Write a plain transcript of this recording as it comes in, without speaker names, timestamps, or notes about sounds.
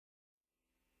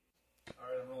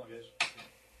Alright, I'm rolling, guys.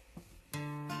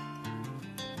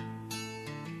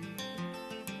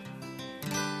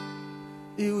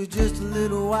 It was just a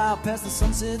little while past the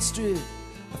Sunset Strip.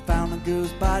 I found the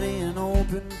girl's body in an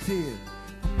open pit.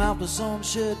 Her mouth was sewn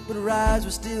shut, but her eyes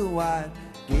were still wide,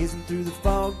 gazing through the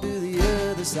fog to the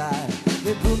other side.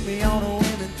 They put me on a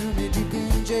whim and threw me deep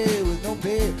in jail with no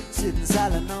bail, sitting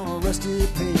silent on a rusty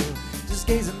pail, just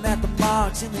gazing at the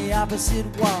marks in the opposite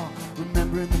wall,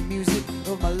 remembering the music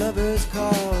of my lover's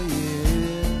call,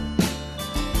 yeah.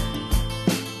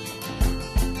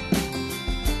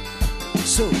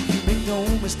 So you make no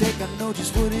mistake, I know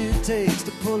just what it takes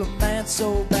to pull a man's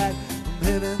soul back from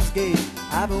heaven's gate.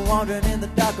 I've been wandering in the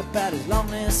dark about as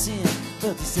long as sin,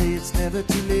 but they say it's never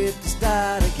too late to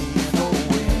start again.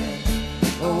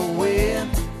 Oh when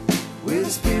will the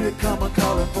Spirit come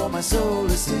a-calling for my soul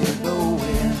to sin? Oh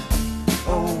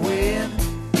when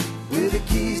will the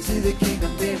keys to the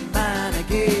kingdom be mine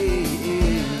again?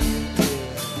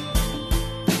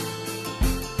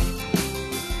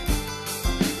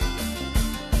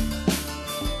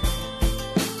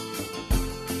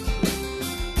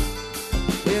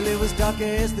 Well, it was dark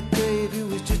as the grave, it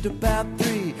was just about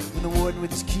 3 when the warden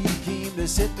with his key came to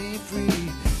set me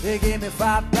free. They gave me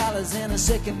 $5 and a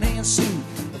second-hand suit,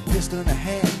 a pistol and a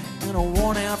hat and a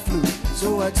worn-out flute.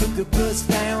 So I took the bus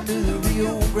down to the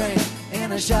Rio Grande,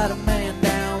 and I shot a man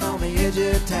down on the edge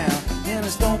of town. And I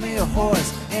stole me a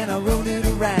horse and I rode it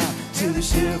around till the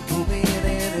sheriff pulled me in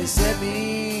and he set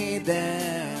me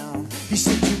down. He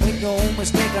said, you make no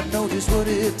mistake, I know just what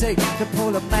it takes to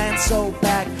pull a man's soul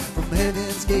back from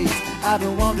heaven's gates. I've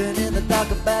been wandering in the dark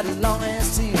about as long as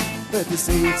sin, but they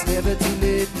say it's never too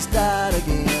late to start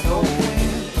again.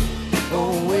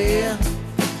 Oh when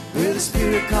will the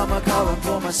Spirit come a-calling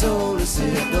for my soul to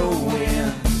sin? Oh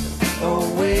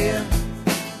when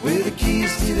will the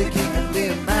keys to the kingdom be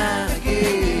mine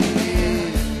again?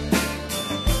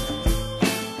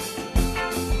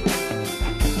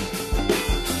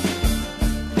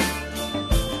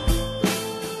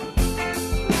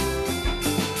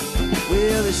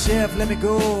 Well, the sheriff let me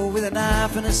go with a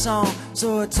knife and a song,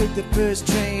 so I took the first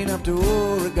train up to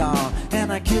Oregon,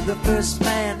 and I killed the first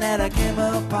man that I came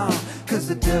upon, 'cause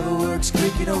the devil works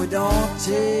quick, you know it don't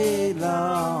take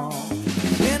long.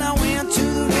 Then I went to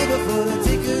the river for to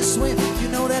take a swim. You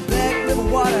know that black river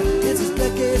water, it's as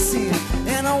black as sin.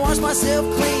 And I washed myself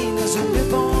clean as a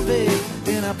rip-on bed.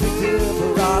 Then I picked up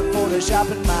a rock for to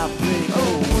sharpen my blade.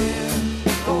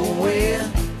 Oh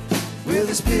when will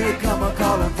the Spirit come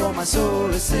a-calling for my soul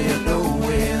to sin? Oh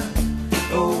when